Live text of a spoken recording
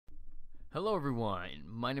Hello everyone,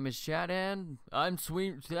 my name is Chad and I'm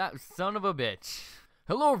sweet son of a bitch.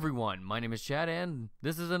 Hello everyone, my name is Chad and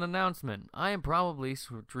this is an announcement. I am probably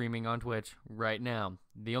streaming on Twitch right now.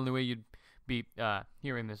 The only way you'd be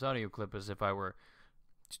hearing this audio clip is if I were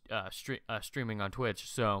streaming on Twitch.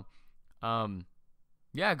 So,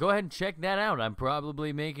 yeah, go ahead and check that out. I'm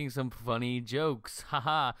probably making some funny jokes.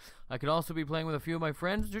 Haha. I could also be playing with a few of my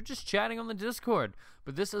friends or just chatting on the Discord.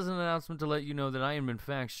 But this is an announcement to let you know that I am in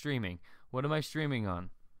fact streaming. What am I streaming on?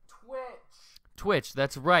 Twitch,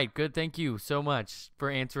 that's right. Good, thank you so much for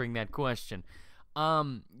answering that question.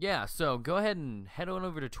 Yeah, so go ahead and head on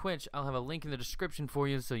over to Twitch. I'll have a link in the description for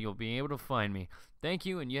you so you'll be able to find me. Thank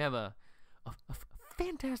you, and you have a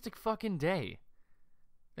fantastic fucking day.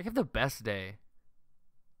 Like, have the best day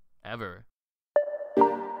ever.